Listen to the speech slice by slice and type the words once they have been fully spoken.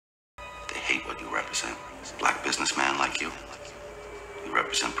what you represent. Black businessman like you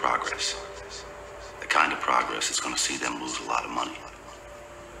represent progress. The kind of progress that's going to see them lose a lot of money.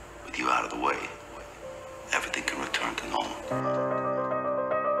 With you out of the way, everything can return to normal.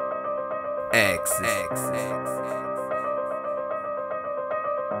 X.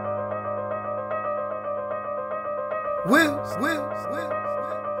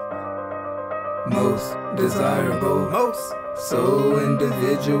 Most desirable, so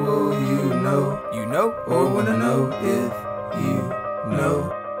individual, you know, or wanna know if you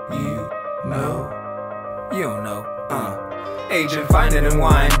know. You don't know, Agent finer than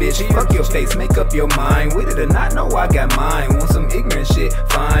wine, bitch. Fuck your face, make up your mind. With it or not, know I got mine. Want some ignorant shit?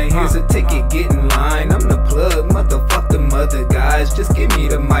 Fine, here's a ticket, get in line. I'm the plug, motherfuck them other guys. Just give me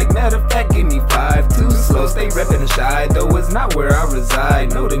the mic, matter of fact, give me 5. Too slow, stay reppin' the shy, though it's not where I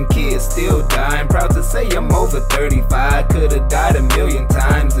reside. Know them kids still dying, proud to say I'm over 35. Could've died a million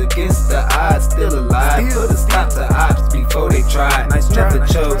times, against the odds, still alive. Put a stop to ops before they tried. Never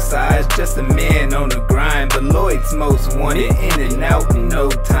chose sides, just a man on the grind. But Lloyd's most wanted, in and out in no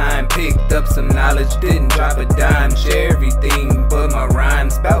time. Picked up some knowledge, didn't drop a dime. Share everything but my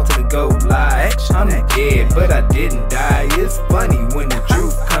rhymes, bout to go live. I'm dead, but I didn't die. It's funny when the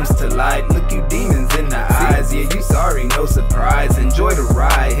truth comes to light. Look you demons in the eyes, yeah, you sorry, no surprise. Enjoy the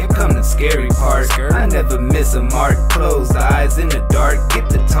ride, here come the scary part. I never miss a mark, closed eyes in the dark. Get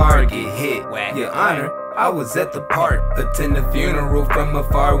the target hit, your honor, I was at the park. Attend the funeral from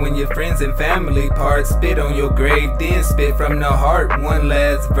afar when your friends and family part. Spit on your grave, then spit from the heart. One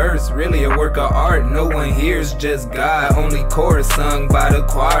last verse, really a work of art. No one hears, just God. Only chorus sung by the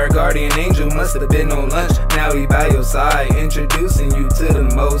choir. Guardian angel must have been on lunch. Now he by your side, introducing you to the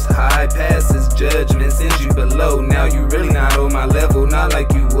most high. Passes judgment, sends you below. Now you really not on my level, not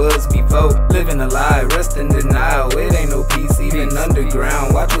like you was before. Living a lie, rest in denial. It ain't no peace, even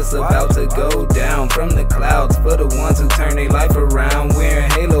underground. Watch what's about to go down from the clouds for the ones who turn their life around. Wearing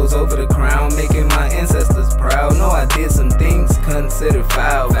halos over the crown, making my ancestors proud. Know I did some things considered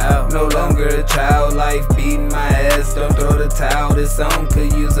foul. No longer a child, life beating my ass. Don't throw the towel. This song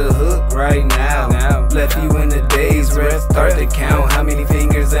could use a hook right now. Left you in the days rest. Start to count how many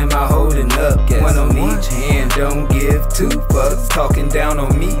fingers am I holding up. One on each hand. Don't give 2 fucks. Talking down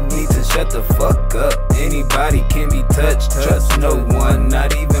on me, need to shut the fuck up. Anybody can be touched. Trust no one,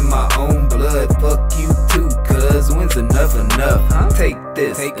 not even my own blood. Fuck you too, cuz when's enough? Take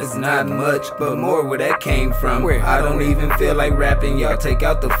this, it's not much, but more where that came from. I don't even feel like rapping, y'all take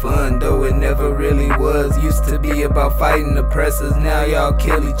out the fun, though it never really was. Used to be about fighting oppressors, now y'all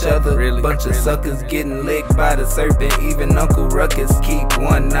kill each other. Bunch of suckers getting licked by the serpent, even Uncle Ruckus. Keep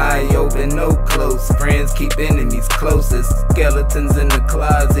one eye open, no close friends, keep enemies closest. Skeletons in the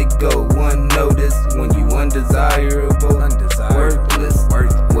closet go unnoticed when you undesirable, worthless.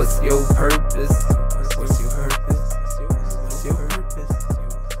 What's your purpose?